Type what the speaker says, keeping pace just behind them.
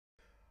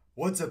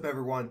What's up,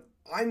 everyone?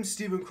 I'm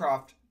Stephen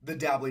Croft, the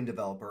Dabbling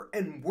Developer,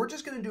 and we're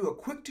just going to do a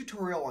quick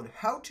tutorial on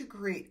how to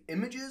create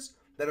images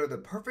that are the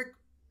perfect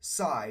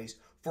size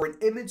for an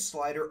image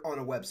slider on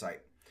a website.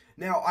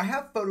 Now, I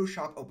have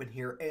Photoshop open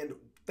here, and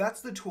that's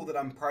the tool that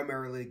I'm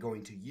primarily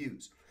going to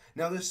use.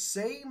 Now, the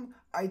same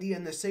idea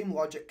and the same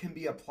logic can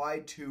be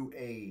applied to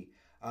a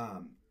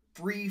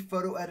free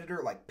photo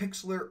editor like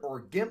Pixlr or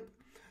GIMP.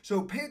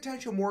 So pay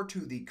attention more to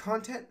the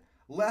content,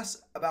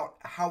 less about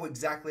how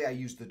exactly I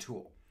use the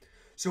tool.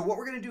 So what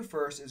we're going to do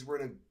first is we're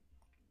going to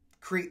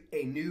create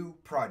a new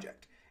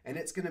project, and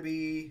it's going to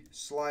be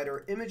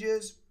slider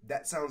images.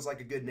 That sounds like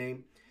a good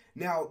name.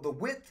 Now the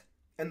width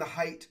and the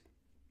height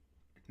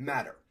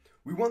matter.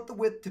 We want the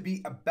width to be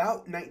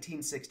about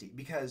 1960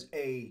 because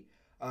a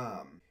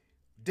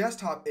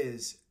desktop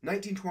is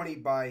 1920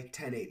 by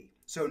 1080.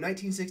 So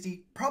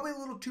 1960, probably a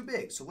little too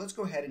big. So let's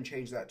go ahead and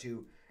change that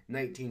to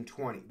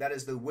 1920. That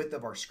is the width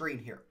of our screen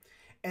here.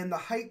 And the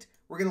height,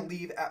 we're going to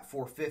leave at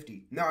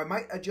 450. Now, I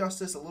might adjust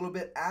this a little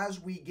bit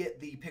as we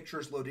get the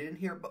pictures loaded in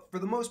here, but for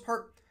the most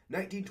part,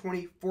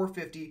 1920,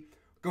 450,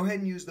 go ahead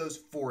and use those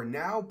for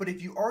now. But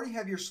if you already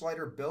have your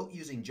slider built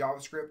using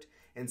JavaScript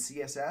and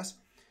CSS,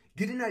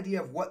 get an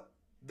idea of what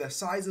the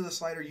size of the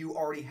slider you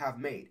already have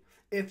made.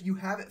 If you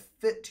have it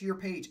fit to your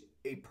page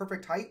a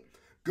perfect height,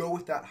 go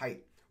with that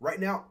height. Right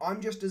now,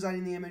 I'm just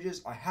designing the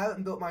images. I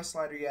haven't built my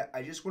slider yet.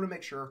 I just want to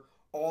make sure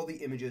all the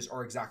images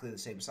are exactly the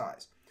same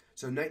size.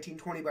 So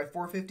 1920 by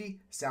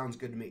 450 sounds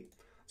good to me.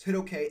 Let's hit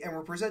OK, and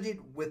we're presented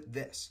with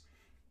this.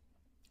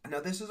 Now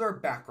this is our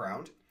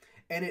background,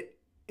 and it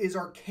is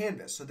our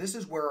canvas. So this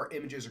is where our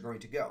images are going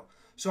to go.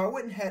 So I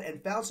went ahead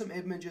and found some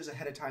images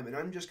ahead of time, and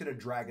I'm just going to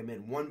drag them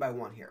in one by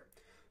one here.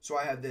 So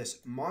I have this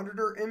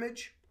monitor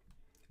image.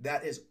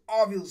 That is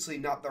obviously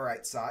not the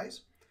right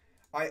size.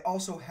 I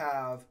also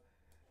have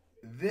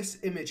this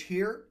image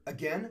here,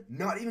 again,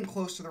 not even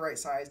close to the right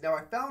size. Now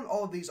I found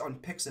all of these on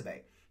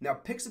Pixabay. Now,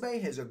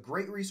 Pixabay has a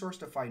great resource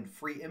to find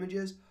free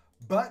images,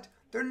 but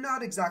they're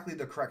not exactly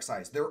the correct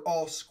size. They're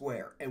all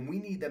square, and we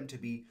need them to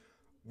be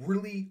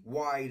really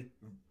wide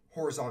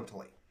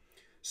horizontally.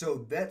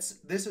 So this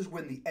is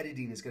when the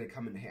editing is going to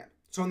come into hand.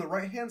 So on the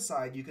right-hand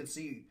side, you can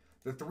see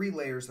the three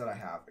layers that I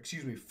have.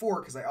 Excuse me, four,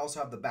 because I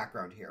also have the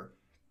background here.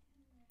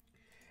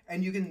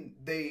 And you can,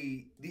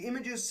 the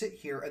images sit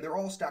here, and they're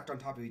all stacked on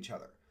top of each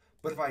other.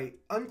 But if I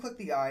unclick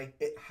the eye,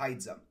 it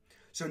hides them.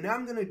 So now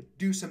I'm going to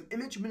do some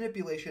image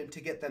manipulation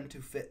to get them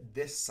to fit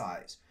this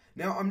size.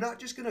 Now I'm not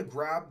just going to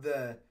grab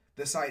the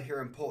side here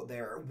and pull it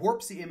there. It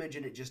warps the image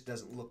and it just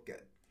doesn't look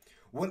good.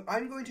 What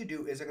I'm going to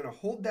do is I'm going to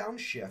hold down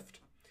Shift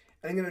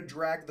and I'm going to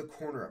drag the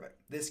corner of it.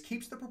 This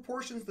keeps the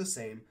proportions the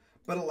same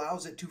but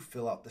allows it to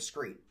fill out the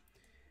screen.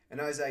 And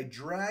as I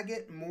drag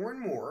it more and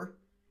more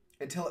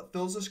until it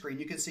fills the screen,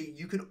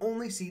 you can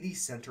only see the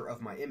center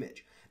of my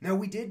image. Now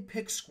we did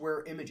pick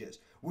square images,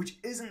 which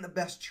isn't the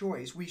best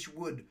choice.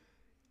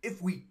 If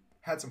we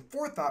had some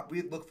forethought,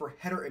 we'd look for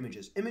header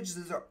images,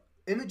 images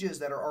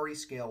that are already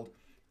scaled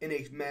in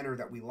a manner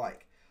that we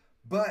like.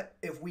 But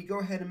if we go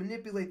ahead and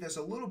manipulate this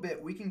a little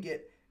bit, we can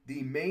get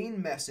the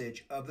main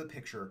message of the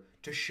picture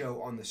to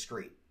show on the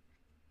screen.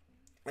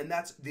 And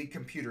that's the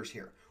computers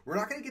here. We're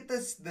not going to get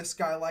the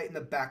skylight and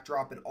the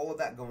backdrop and all of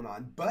that going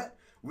on, but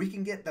we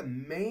can get the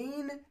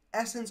main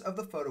essence of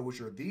the photo,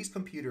 which are these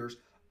computers,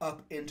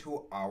 up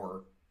into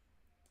our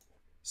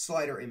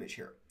slider image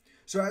here.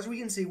 So as we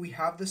can see, we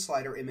have the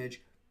slider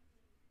image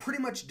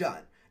pretty much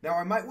done. Now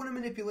I might want to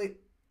manipulate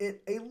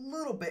it a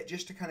little bit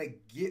just to kind of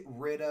get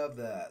rid of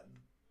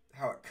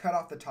how it cut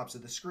off the tops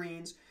of the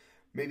screens.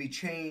 Maybe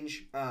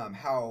change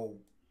how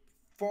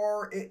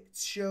far it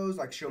shows,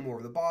 like show more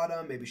of the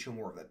bottom, maybe show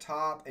more of the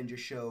top, and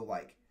just show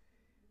like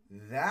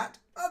that.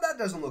 Oh, that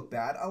doesn't look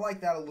bad. I like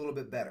that a little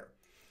bit better.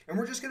 And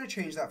we're just going to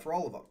change that for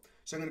all of them.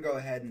 So I'm going to go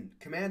ahead and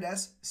Command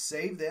S,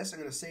 save this. I'm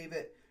going to save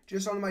it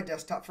just on my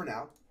desktop for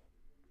now.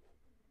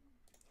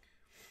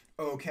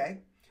 Okay,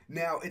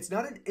 now it's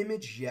not an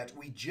image yet,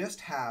 we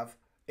just have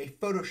a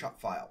Photoshop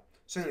file.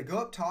 So I'm going to go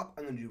up top,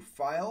 I'm going to do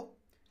File,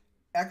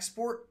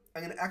 Export,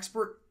 I'm going to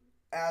export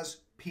as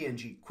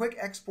PNG, Quick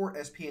Export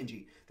as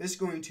PNG. This is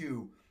going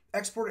to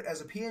export it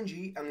as a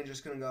PNG, I'm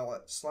just going to go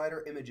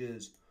Slider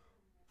Images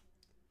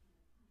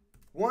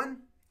 1,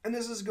 and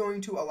this is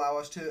going to allow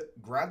us to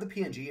grab the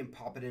PNG and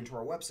pop it into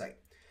our website.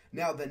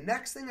 Now the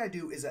next thing I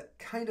do is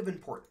kind of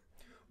important.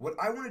 What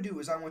I want to do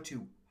is I want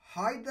to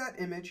hide that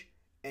image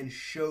and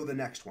show the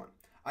next one.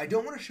 I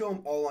don't want to show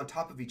them all on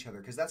top of each other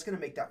because that's going to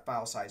make that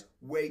file size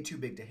way too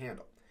big to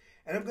handle.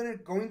 And I'm going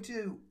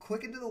to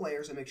click into the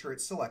layers and make sure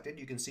it's selected.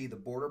 You can see the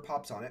border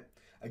pops on it.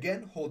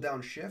 Again, hold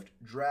down Shift,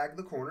 drag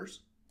the corners,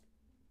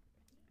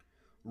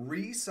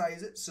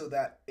 resize it so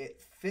that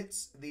it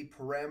fits the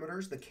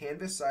parameters, the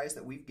canvas size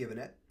that we've given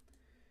it.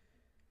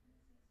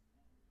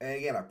 And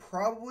again, I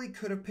probably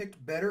could have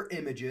picked better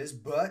images,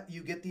 but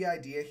you get the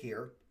idea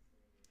here.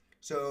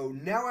 So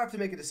now I have to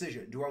make a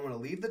decision. Do I want to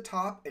leave the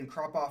top and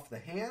crop off the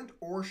hand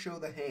or show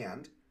the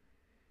hand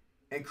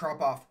and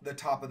crop off the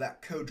top of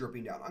that code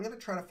dripping down? I'm going to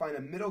try to find a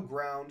middle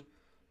ground,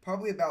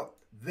 probably about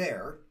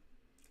there,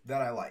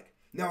 that I like.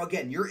 Now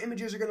again, your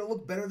images are going to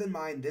look better than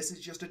mine. This is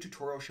just a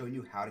tutorial showing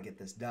you how to get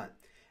this done.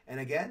 And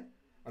again,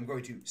 I'm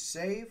going to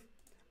save.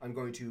 I'm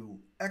going to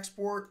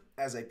export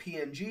as a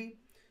PNG,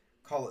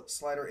 call it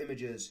Slider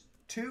Images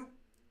 2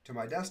 to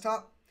my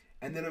desktop,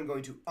 and then I'm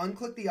going to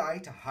unclick the eye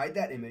to hide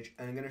that image,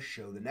 and I'm going to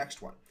show the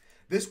next one.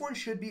 This one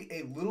should be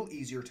a little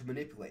easier to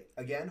manipulate.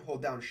 Again,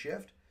 hold down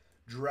Shift,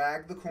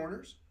 drag the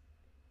corners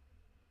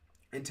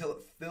until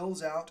it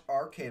fills out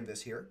our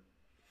canvas here.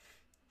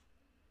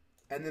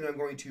 And then I'm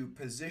going to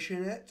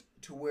position it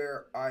to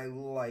where I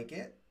like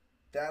it.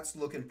 That's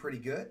looking pretty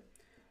good.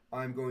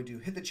 I'm going to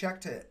hit the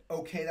check to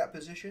OK that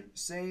position,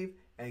 save,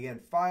 and again,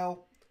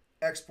 File,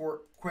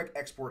 Export, Quick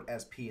Export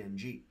as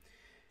PNG.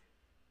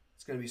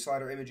 It's going to be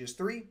Slider Images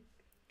 3.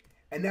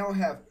 And now I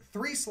have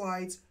 3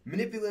 slides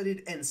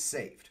manipulated and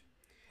saved.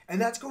 And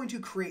that's going to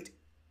create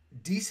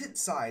decent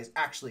size,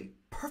 actually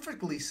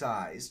perfectly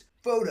sized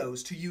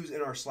photos to use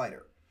in our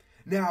slider.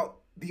 Now,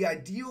 the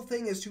ideal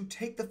thing is to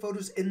take the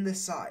photos in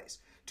this size,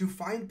 to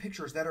find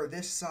pictures that are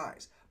this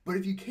size. But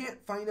if you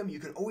can't find them, you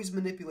can always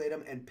manipulate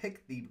them and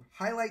pick the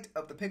highlight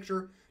of the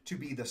picture to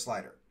be the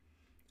slider.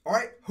 All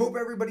right, hope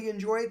everybody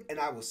enjoyed, and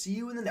I will see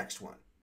you in the next one.